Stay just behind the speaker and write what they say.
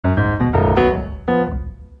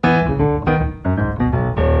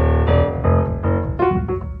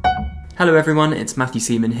Hello everyone, it's Matthew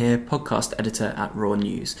Seaman here, podcast editor at Raw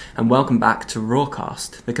News, and welcome back to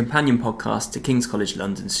Rawcast, the companion podcast to King's College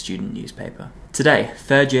London's student newspaper. Today,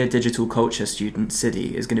 third year digital culture student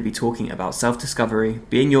Siddhi is going to be talking about self-discovery,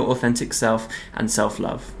 being your authentic self, and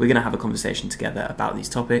self-love. We're going to have a conversation together about these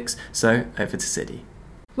topics, so over to Siddhi.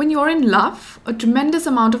 When you're in love, a tremendous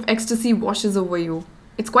amount of ecstasy washes over you.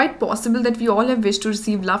 It's quite possible that we all have wished to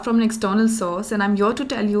receive love from an external source, and I'm here to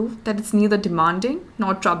tell you that it's neither demanding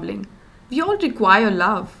nor troubling. We all require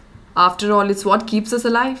love. After all, it's what keeps us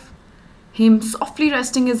alive. Him softly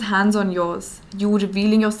resting his hands on yours, you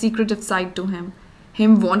revealing your secretive side to him,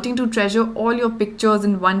 him wanting to treasure all your pictures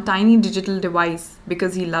in one tiny digital device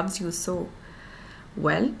because he loves you so.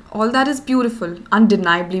 Well, all that is beautiful,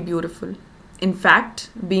 undeniably beautiful. In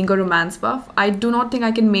fact, being a romance buff, I do not think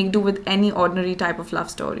I can make do with any ordinary type of love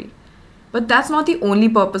story. But that's not the only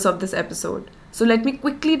purpose of this episode, so let me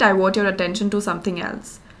quickly divert your attention to something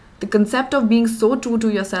else. The concept of being so true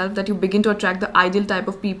to yourself that you begin to attract the ideal type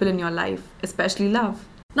of people in your life, especially love.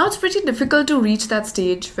 Now it's pretty difficult to reach that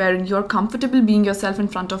stage wherein you're comfortable being yourself in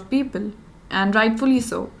front of people, and rightfully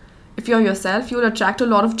so. If you're yourself, you'll attract a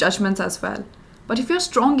lot of judgments as well. But if you're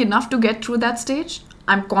strong enough to get through that stage,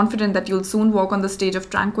 I'm confident that you'll soon walk on the stage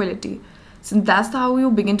of tranquility, since that's how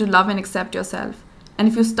you begin to love and accept yourself. And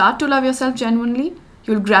if you start to love yourself genuinely,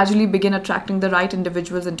 you'll gradually begin attracting the right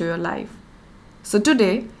individuals into your life. So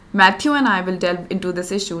today, Matthew and I will delve into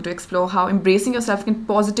this issue to explore how embracing yourself can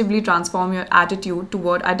positively transform your attitude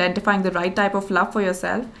toward identifying the right type of love for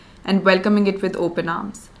yourself and welcoming it with open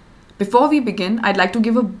arms. Before we begin, I'd like to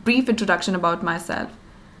give a brief introduction about myself.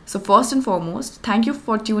 So first and foremost, thank you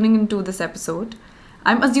for tuning into this episode.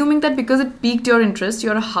 I'm assuming that because it piqued your interest,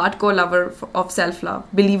 you're a hardcore lover of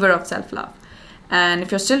self-love, believer of self-love. And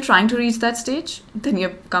if you're still trying to reach that stage, then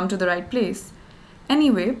you've come to the right place.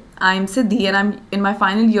 Anyway, I'm Siddhi and I'm in my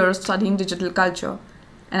final year of studying digital culture.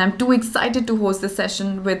 And I'm too excited to host this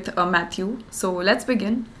session with Matthew. So let's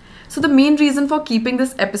begin. So the main reason for keeping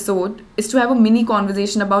this episode is to have a mini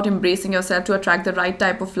conversation about embracing yourself to attract the right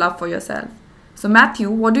type of love for yourself. So Matthew,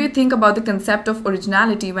 what do you think about the concept of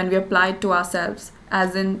originality when we apply it to ourselves?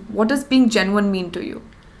 As in, what does being genuine mean to you?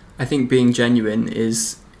 I think being genuine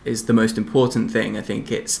is the most important thing. I think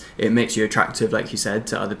it makes you attractive, like you said,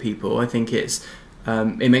 to other people. I think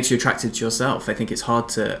it makes you attractive to yourself. I think it's hard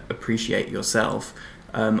to appreciate yourself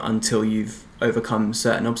until you've overcome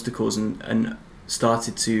certain obstacles and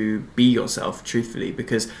started to be yourself truthfully,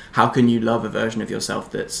 because how can you love a version of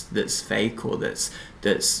yourself that's fake or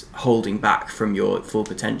that's holding back from your full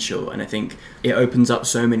potential? And I think it opens up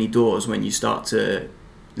so many doors when you start to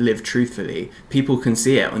live truthfully. People can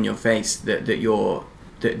see it on your face that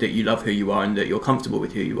you love who you are and that you're comfortable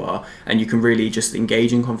with who you are, and you can really just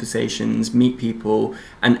engage in conversations, meet people,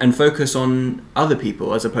 and focus on other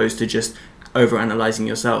people as opposed to just overanalyzing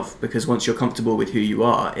yourself, because once you're comfortable with who you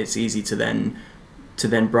are, it's easy to then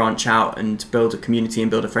branch out and build a community and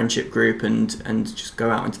build a friendship group and just go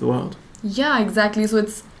out into the world. Yeah, exactly. So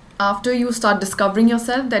it's after you start discovering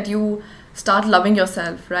yourself that you start loving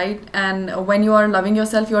yourself, right? And when you are loving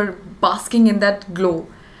yourself, you're basking in that glow.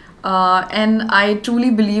 And I truly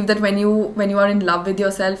believe that when you are in love with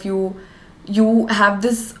yourself, you have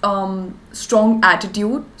this strong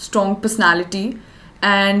attitude, strong personality,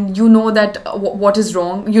 and you know that what is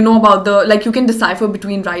wrong. You know about you can decipher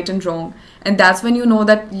between right and wrong, and that's when you know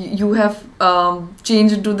that you have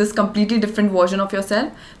changed into this completely different version of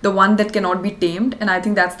yourself, the one that cannot be tamed. And I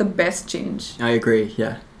think that's the best change. I agree.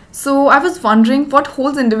 Yeah. So I was wondering, what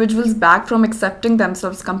holds individuals back from accepting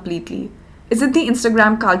themselves completely? Is it the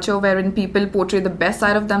Instagram culture wherein people portray the best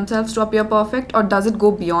side of themselves to appear perfect, or does it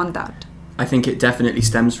go beyond that? I think it definitely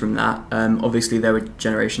stems from that. Obviously, there were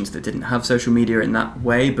generations that didn't have social media in that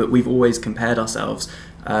way, but we've always compared ourselves,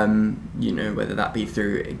 whether that be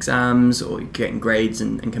through exams or getting grades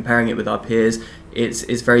and comparing it with our peers.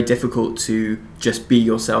 It's very difficult to just be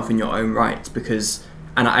yourself in your own right,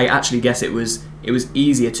 and I actually guess it was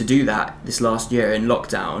easier to do that this last year in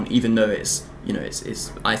lockdown, even though it's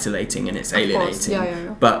isolating and it's alienating.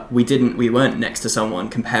 Yeah. But we weren't next to someone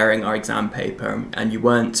comparing our exam paper, and you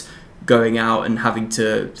weren't going out and having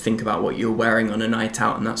to think about what you were wearing on a night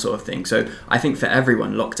out and that sort of thing. So I think for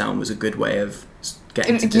everyone, lockdown was a good way of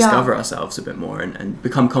getting to discover ourselves a bit more and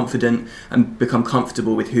become confident and become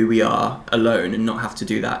comfortable with who we are alone and not have to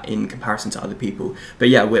do that in comparison to other people. But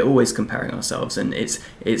yeah, we're always comparing ourselves, and it's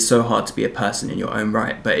so hard to be a person in your own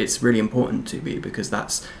right, but it's really important to be, because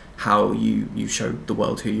that's how you show the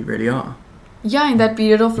world who you really are. Yeah, in that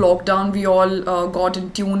period of lockdown, we all got in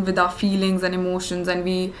tune with our feelings and emotions, and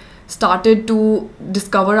we started to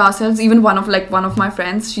discover ourselves. Even one of my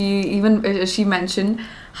friends, she mentioned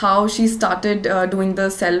how she started doing the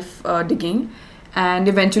self digging and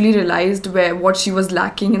eventually realized what she was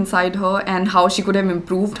lacking inside her and how she could have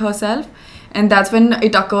improved herself. And that's when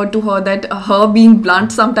it occurred to her that her being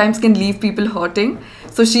blunt sometimes can leave people hurting.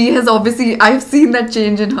 So she has obviously, I've seen that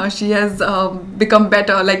change in her. She has become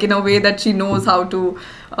better, like in a way that she knows how to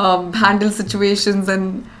handle situations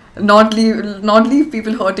and not leave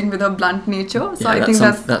people hurting with her blunt nature. So I think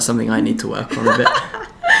that's something I need to work on a bit.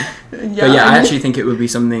 Yeah, but yeah, I actually think it would be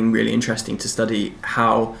something really interesting to study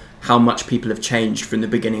how much people have changed from the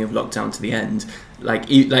beginning of lockdown to the end. Like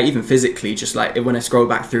even physically, just like when I scroll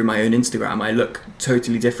back through my own Instagram, I look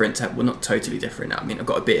totally different. Well, not totally different. I mean, I've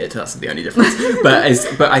got a beard. That's the only difference.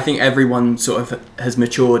 but I think everyone sort of has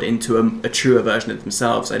matured into a truer version of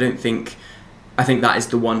themselves. I think that is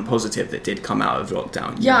the one positive that did come out of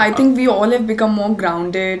lockdown. Yeah, I think we all have become more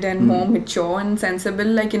grounded and more mature and sensible,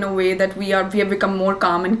 like in a way that we have become more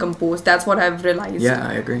calm and composed. That's what I've realized. Yeah,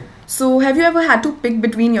 I agree. So have you ever had to pick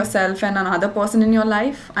between yourself and another person in your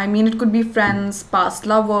life? I mean, it could be friends, past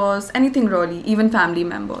lovers, anything really, even family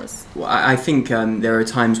members. Well, I think there are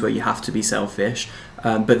times where you have to be selfish,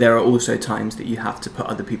 but there are also times that you have to put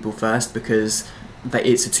other people first, because that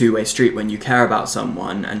it's a two-way street. When you care about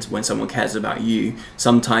someone and when someone cares about you,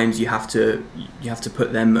 sometimes you have to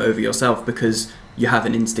put them over yourself because you have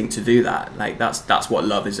an instinct to do that. Like that's what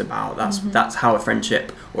love is about. That's how a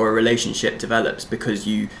friendship or a relationship develops, because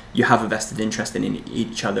you have a vested interest in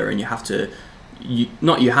each other, and you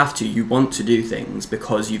want to do things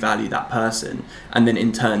because you value that person, and then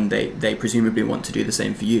in turn they presumably want to do the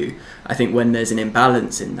same for you. I think when there's an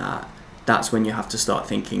imbalance in that, that's when you have to start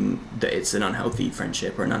thinking that it's an unhealthy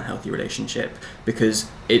friendship or an unhealthy relationship, because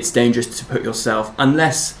it's dangerous to put yourself,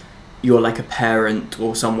 unless you're like a parent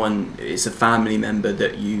or someone, it's a family member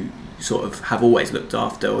that you sort of have always looked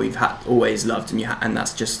after or you've always loved, and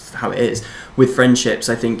that's just how it is. With friendships,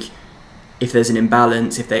 I think if there's an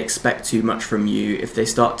imbalance, if they expect too much from you, if they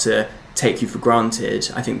start to take you for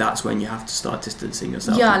granted, I think that's when you have to start distancing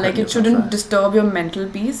yourself. Yeah, like it shouldn't disturb your mental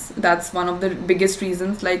peace. That's one of the biggest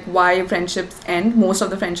reasons, like why friendships end. Most of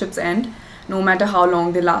the friendships end, no matter how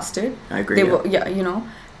long they lasted. I agree.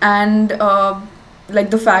 And like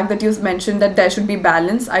the fact that you mentioned that there should be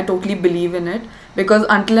balance, I totally believe in it, because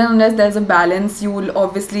until and unless there's a balance,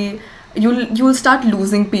 you'll start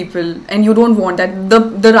losing people, and you don't want that.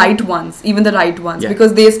 The right ones, even the right ones,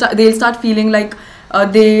 because they'll start feeling like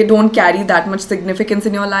they don't carry that much significance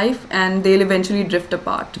in your life, and they'll eventually drift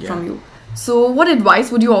apart from you. So what advice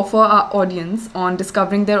would you offer our audience on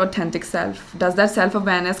discovering their authentic self? Does that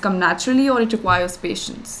self-awareness come naturally, or it requires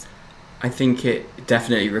patience? I think it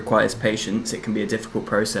definitely requires patience. It can be a difficult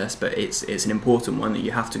process, but it's an important one that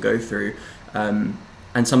you have to go through.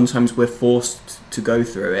 And sometimes we're forced to go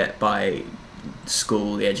through it by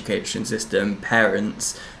school, the education system,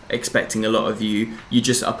 parents expecting a lot of you. You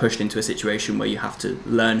just are pushed into a situation where you have to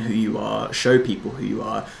learn who you are, show people who you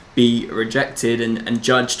are, be rejected and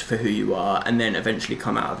judged for who you are, and then eventually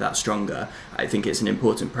come out of that stronger. I think it's an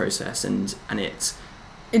important process, and it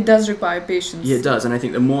does require patience. Yeah, it does. And I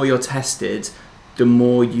think the more you're tested, the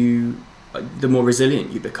more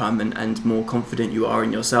resilient you become, and more confident you are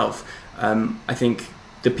in yourself. I think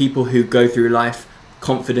the people who go through life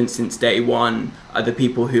confident since day one are the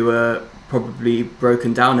people who are probably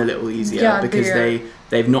broken down a little easier, because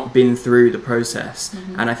they've not been through the process.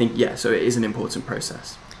 And I think so it is an important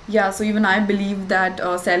process. Yeah, so even I believe that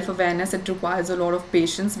self-awareness, it requires a lot of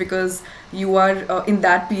patience, because you are in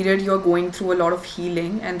that period you're going through a lot of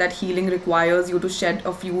healing, and that healing requires you to shed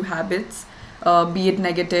a few habits, be it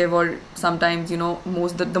negative or sometimes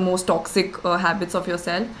the most toxic habits of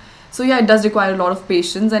yourself. So it does require a lot of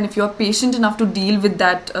patience, and if you're patient enough to deal with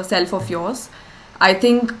that self of yours, I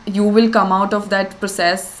think you will come out of that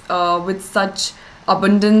process with such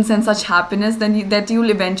abundance and such happiness that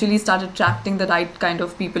you'll eventually start attracting the right kind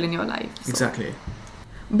of people in your life. So, exactly.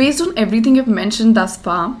 Based on everything you've mentioned thus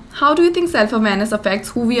far, how do you think self-awareness affects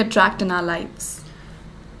who we attract in our lives?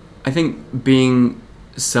 I think being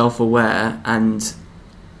self-aware and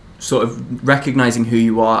sort of recognizing who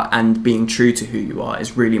you are and being true to who you are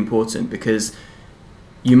is really important, because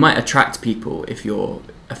you might attract people if you're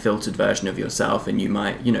a filtered version of yourself, and you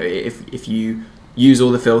might, if you use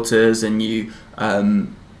all the filters and you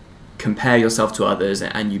compare yourself to others,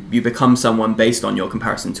 and you become someone based on your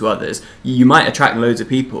comparison to others, you might attract loads of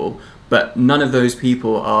people, but none of those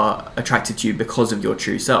people are attracted to you because of your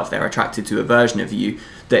true self. They're attracted to a version of you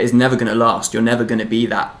that is never going to last. You're never going to be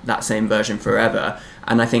that same version forever.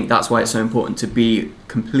 And I think that's why it's so important to be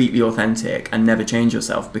completely authentic and never change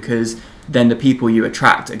yourself, because then the people you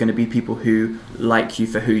attract are going to be people who like you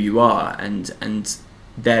for who you are, and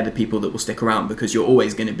they're the people that will stick around, because you're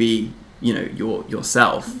always going to be, you know,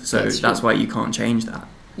 yourself. So that's why you can't change that.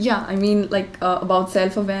 Yeah, I mean, like about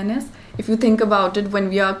self-awareness. If you think about it, when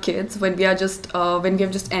we are kids, when we have just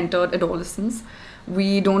entered adolescence,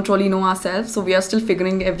 we don't really know ourselves, so we are still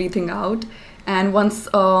figuring everything out. And once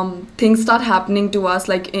things start happening to us,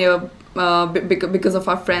 like because of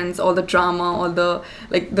our friends, all the drama, all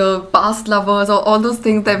the past lovers, or all those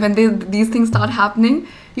things, that when these things start happening,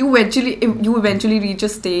 you eventually reach a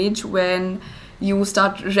stage when you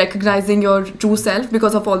start recognizing your true self,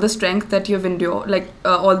 because of all the strength that you have endured,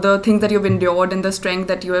 all the things that you've endured and the strength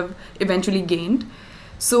that you have eventually gained.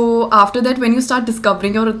 So after that, when you start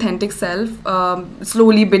discovering your authentic self,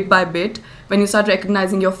 slowly, bit by bit, when you start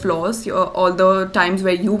recognizing your flaws, all the times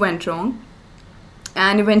where you went wrong,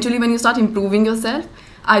 and eventually when you start improving yourself,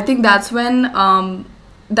 I think that's when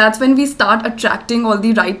we start attracting all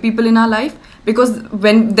the right people in our life, because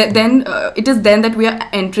it is then that we are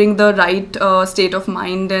entering the right state of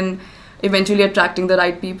mind and eventually attracting the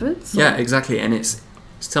right people. So. Yeah, exactly. And it's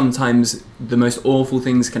sometimes the most awful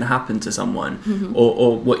things can happen to someone, mm-hmm.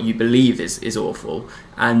 or what you believe is awful.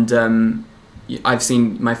 And I've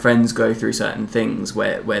seen my friends go through certain things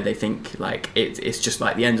where they think like it's just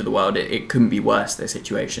like the end of the world. It couldn't be worse, their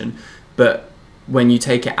situation. But when you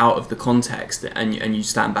take it out of the context and you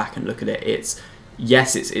stand back and look at it, it's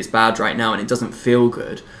bad right now and it doesn't feel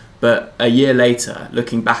good. But a year later,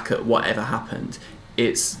 looking back at whatever happened,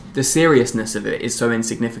 it's the seriousness of it is so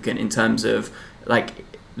insignificant in terms of like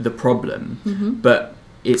the problem, mm-hmm. but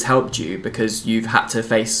it's helped you because you've had to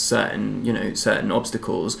face certain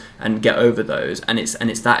obstacles and get over those, and it's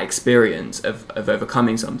that experience of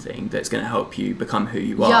overcoming something that's going to help you become who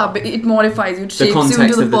you are. Yeah, but it modifies you. It shapes the context you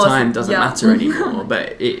into of the person. time doesn't matter anymore,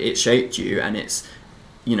 but it shaped you, and it's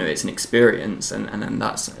an experience, and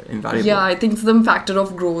that's invaluable. Yeah, I think it's the factor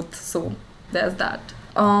of growth. So there's that.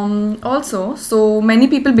 Also, so many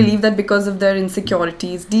people believe that because of their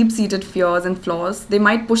insecurities, deep-seated fears and flaws, they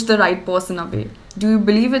might push the right person away. Do you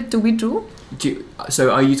believe it to be true?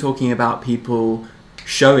 So are you talking about people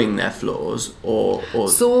showing their flaws, or?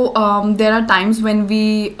 So there are times when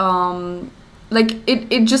we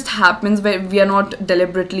it just happens where we are not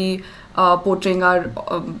deliberately portraying our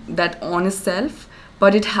that honest self,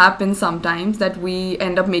 but it happens sometimes that we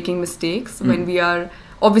end up making mistakes when we are,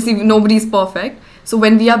 obviously nobody's perfect. So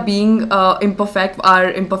when we are being our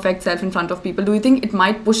imperfect self in front of people, do you think it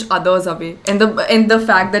might push others away? And the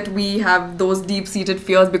fact that we have those deep-seated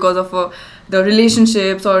fears because of the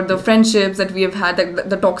relationships or the friendships that we have had,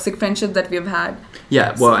 the toxic friendships that we have had.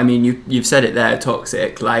 Yeah, well, I mean, you've said it there,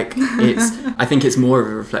 toxic. Like, I think it's more of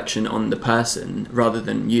a reflection on the person rather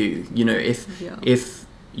than you. You know, if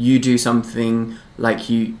you do something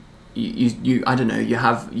like you I don't know, you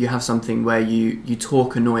have something where you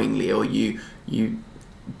talk annoyingly, or you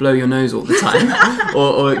blow your nose all the time,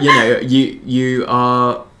 or you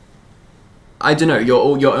are, I don't know,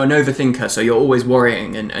 you're an overthinker, so you're always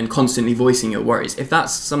worrying and constantly voicing your worries. If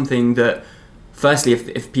that's something that, firstly,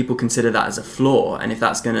 if people consider that as a flaw, and if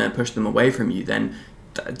that's going to push them away from you, then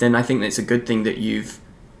I think it's a good thing that you've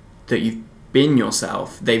been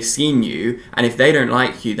yourself. They've seen you, and if they don't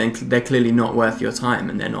like you, then they're clearly not worth your time,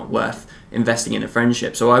 and they're not worth investing in a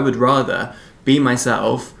friendship. So I would rather be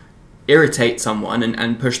myself, irritate someone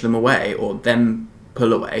and push them away, or them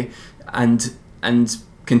pull away, and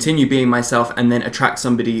continue being myself, and then attract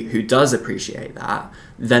somebody who does appreciate that,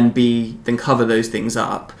 than cover those things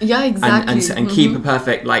up. Yeah, exactly. And keep a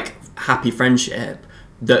perfect, like, happy friendship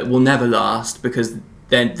that will never last, because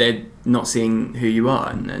they're not seeing who you are,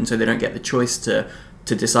 and so they don't get the choice to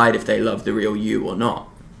decide if they love the real you or not.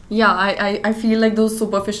 Yeah, I feel like those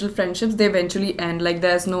superficial friendships, they eventually end. Like,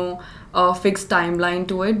 there's no fixed timeline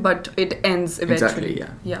to it, but it ends eventually. Exactly,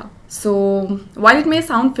 yeah. So while it may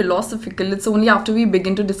sound philosophical, it's only after we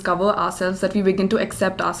begin to discover ourselves that we begin to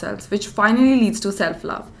accept ourselves, which finally leads to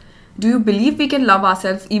self-love. Do you believe we can love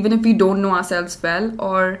ourselves even if we don't know ourselves well,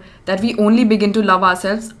 or that we only begin to love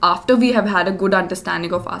ourselves after we have had a good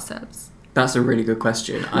understanding of ourselves? That's a really good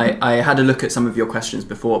question. I had a look at some of your questions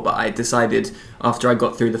before, but I decided after I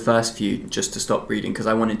got through the first few just to stop reading, because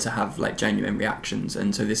I wanted to have like genuine reactions,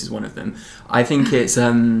 and so this is one of them. I think it's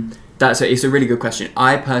a really good question.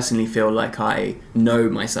 I personally feel like I know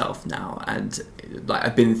myself now, and like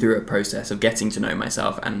I've been through a process of getting to know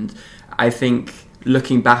myself, and I think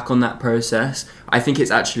looking back on that process, I think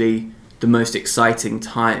it's actually the most exciting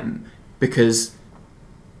time, because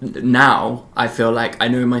now I feel like I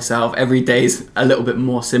know myself. Every day's a little bit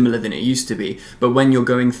more similar than it used to be, but when you're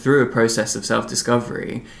going through a process of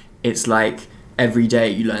self-discovery, it's like every day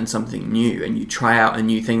you learn something new, and you try out a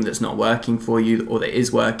new thing that's not working for you or that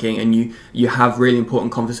is working, and you have really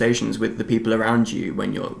important conversations with the people around you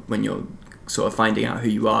when you're sort of finding out who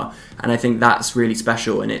you are. And I think that's really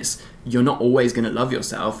special, and you're not always going to love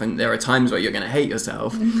yourself, and there are times where you're going to hate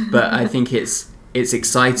yourself, but I think it's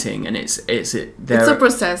exciting, and it's a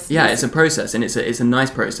process. Yeah, it's a process, and it's a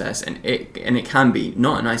nice process, and it can be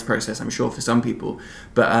not a nice process, I'm sure, for some people,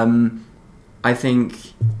 but I think,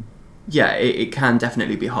 yeah, it can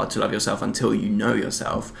definitely be hard to love yourself until you know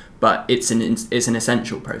yourself, but it's an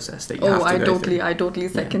essential process that you have to go through. I totally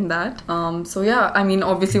second that. So yeah, I mean,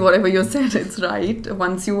 obviously whatever you said, it's right.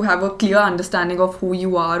 Once you have a clear understanding of who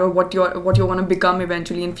you are or what you're going to become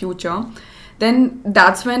eventually in future, then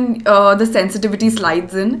that's when the sensitivity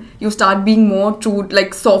slides in. You start being more true,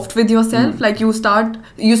 like soft with yourself. Like you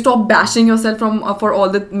stop bashing yourself for all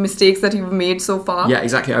the mistakes that you've made so far. Yeah,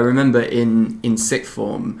 exactly. I remember in sixth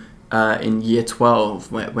form, in year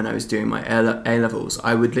 12, when I was doing my A levels,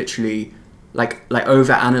 I would literally like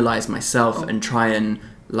overanalyze myself and try and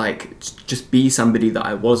like just be somebody that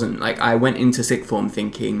I wasn't. Like I went into sixth form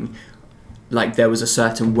thinking like there was a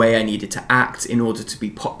certain way I needed to act in order to be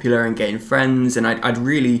popular and gain friends, and I'd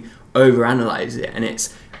really overanalyze it. And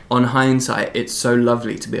it's, on hindsight, it's so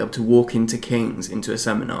lovely to be able to walk into King's, into a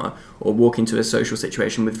seminar, or walk into a social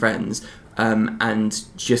situation with friends, and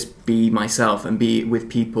just be myself and be with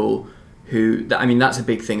people who, I mean, that's a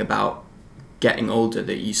big thing about getting older,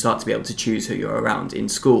 that you start to be able to choose who you're around. In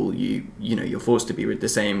school, you're forced to be with the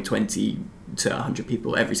same 20 to 100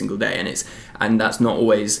 people every single day, and that's not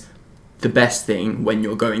always the best thing when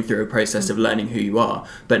you're going through a process of learning who you are.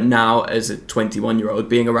 But now, as a 21-year-old,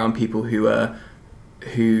 being around people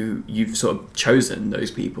who you've sort of chosen,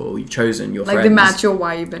 those people, you've chosen your friends. Like they match your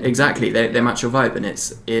vibe. Exactly, they match your vibe, and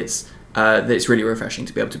it's really refreshing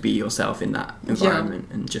to be able to be yourself in that environment,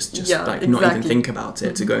 and just not even think about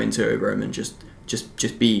it, to go into a room and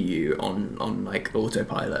just be you on like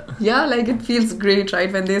autopilot. Yeah, like it feels great,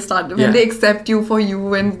 right? When they accept you for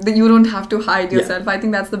you, and you don't have to hide yourself. I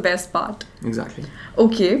think that's the best part. Exactly.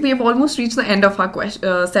 Okay, we have almost reached the end of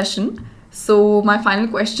our session. So my final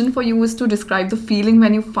question for you is to describe the feeling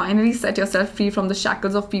when you finally set yourself free from the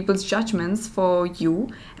shackles of people's judgments for you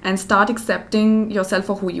and start accepting yourself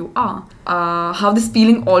for who you are. How this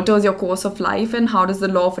feeling alters your course of life, and how does the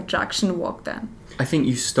law of attraction work then? I think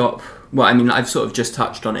you stop... Well, I mean, I've sort of just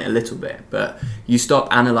touched on it a little bit, but you stop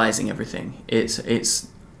analysing everything. It's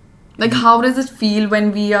like, how does it feel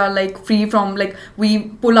when we are like free from, like, we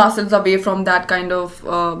pull ourselves away from that kind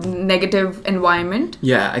of negative environment?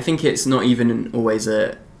 Yeah, I think it's not even always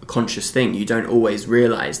a conscious thing. You don't always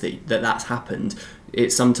realise that that's happened.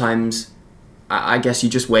 It's sometimes, I guess, you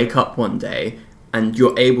just wake up one day and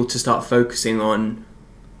you're able to start focusing on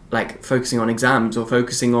exams, or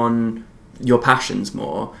focusing on your passions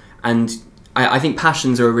more. And I think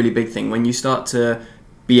passions are a really big thing. When you start to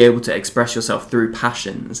be able to express yourself through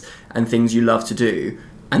passions and things you love to do,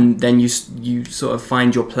 and then you sort of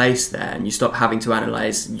find your place there, and you stop having to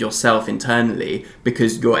analyse yourself internally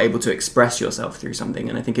because you're able to express yourself through something.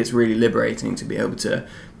 And I think it's really liberating to be able to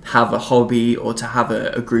have a hobby, or to have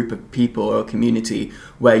a group of people or a community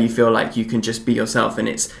where you feel like you can just be yourself, and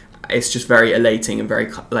it's just very elating and very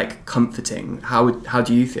like comforting. How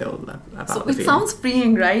do you feel about the feeling? It sounds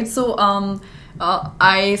freeing, right? So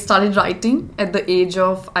I started writing at the age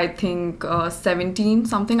of, I think, 17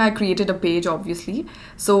 something. I created a page, obviously.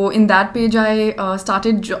 So in that page, I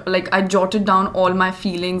started I jotted down all my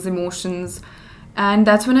feelings, emotions, and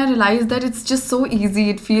that's when I realized that it's just so easy.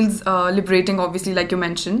 It feels liberating, obviously, like you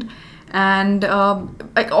mentioned. And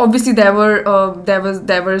obviously there were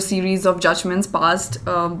a series of judgments passed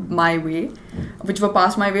my way,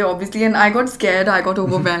 obviously, and I got scared, I got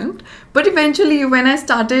overwhelmed. But eventually, when I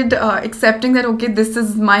started accepting that, okay, this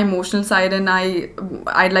is my emotional side, and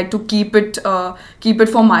I'd like to keep it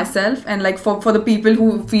for myself, and like for the people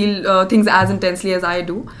who feel things as intensely as I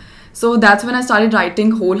do. So that's when I started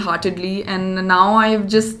writing wholeheartedly, and now I've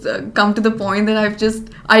just come to the point that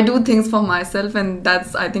I do things for myself, and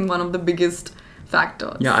that's, I think, one of the biggest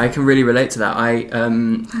factors. Yeah, I can really relate to that.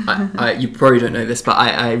 I you probably don't know this, but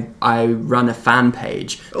I run a fan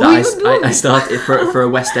page that I started for a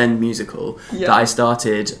West End musical that I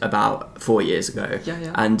started about 4 years ago.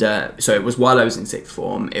 And so it was while I was in sixth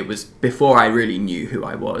form. It was before I really knew who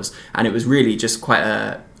I was, and it was really just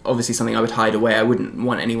quite obviously something I would hide away. I wouldn't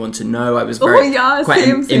want anyone to know. I was very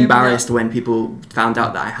embarrassed when people found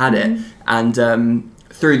out that I had it. And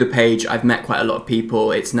through the page, I've met quite a lot of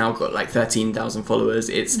people. It's now got like 13,000 followers.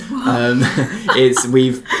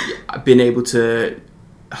 We've been able to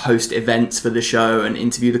host events for the show and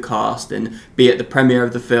interview the cast and be at the premiere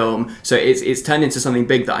of the film. So it's turned into something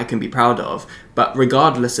big that I can be proud of. But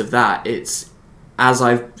regardless of that, it's as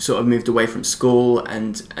I've sort of moved away from school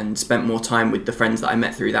and spent more time with the friends that I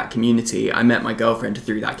met through that community. I met my girlfriend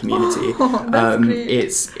through that community. That's great.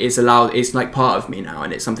 It's like part of me now,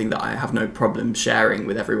 and it's something that I have no problem sharing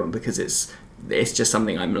with everyone because it's just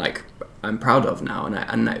something I'm proud of now,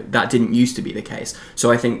 and that didn't used to be the case.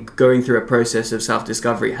 So I think going through a process of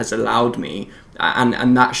self-discovery has allowed me,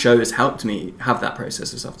 and that show has helped me have that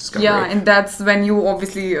process of self-discovery. Yeah, and that's when you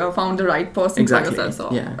obviously found the right person Exactly. for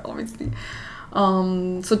yourself. So, Yeah. obviously.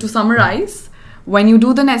 So to summarize, when you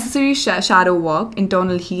do the necessary shadow work,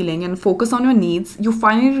 internal healing, and focus on your needs, you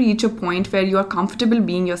finally reach a point where you are comfortable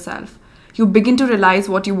being yourself. You begin to realize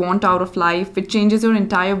what you want out of life, which changes your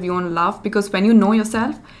entire view on love, because when you know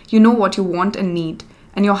yourself, you know what you want and need,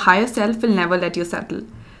 and your higher self will never let you settle.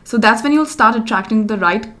 So that's when you'll start attracting the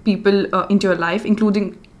right people into your life,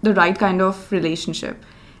 including the right kind of relationship.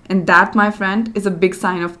 And that, my friend, is a big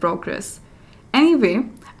sign of progress. Anyway,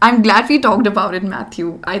 I'm glad we talked about it,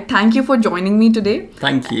 Matthew. I thank you for joining me today.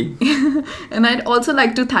 Thank you. And I'd also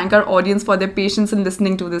like to thank our audience for their patience in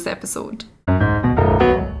listening to this episode.